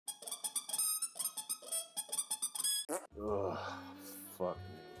Ugh, fuck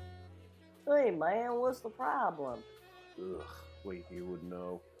Hey man, what's the problem? me. Ugh, wait, you would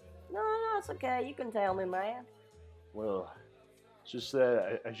know. No, it's okay. You can tell me, man. Well, it's just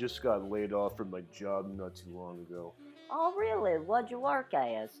that I just got laid off from my job not too long ago. Oh, really? What'd you work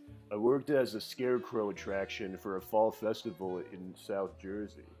as? I worked as a Scarecrow attraction for a fall festival in South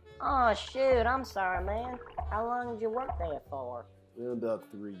Jersey. Oh, shoot. I'm sorry, man. How long did you work there for? About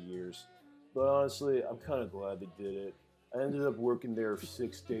 3 years. But honestly, I'm kind of glad they did it. I ended up working there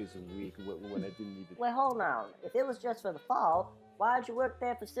 6 days a week when I didn't need to. Wait, hold on. If it was just for the fall, why'd you work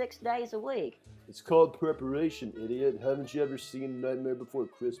there for 6 days a week? It's called preparation, idiot. Haven't you ever seen Nightmare Before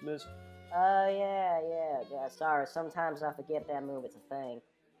Christmas? Oh, yeah. Sorry, sometimes I forget that movie's a thing.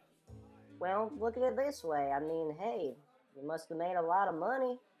 Well, look at it this way. I mean, hey, you must have made a lot of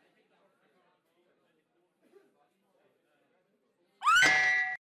money.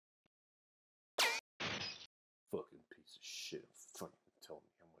 Fucking piece of shit. Fucking tell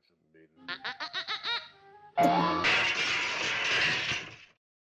me how much I made.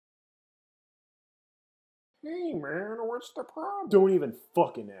 Hey man, what's the problem? Don't even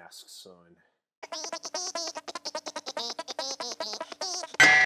fucking ask, son.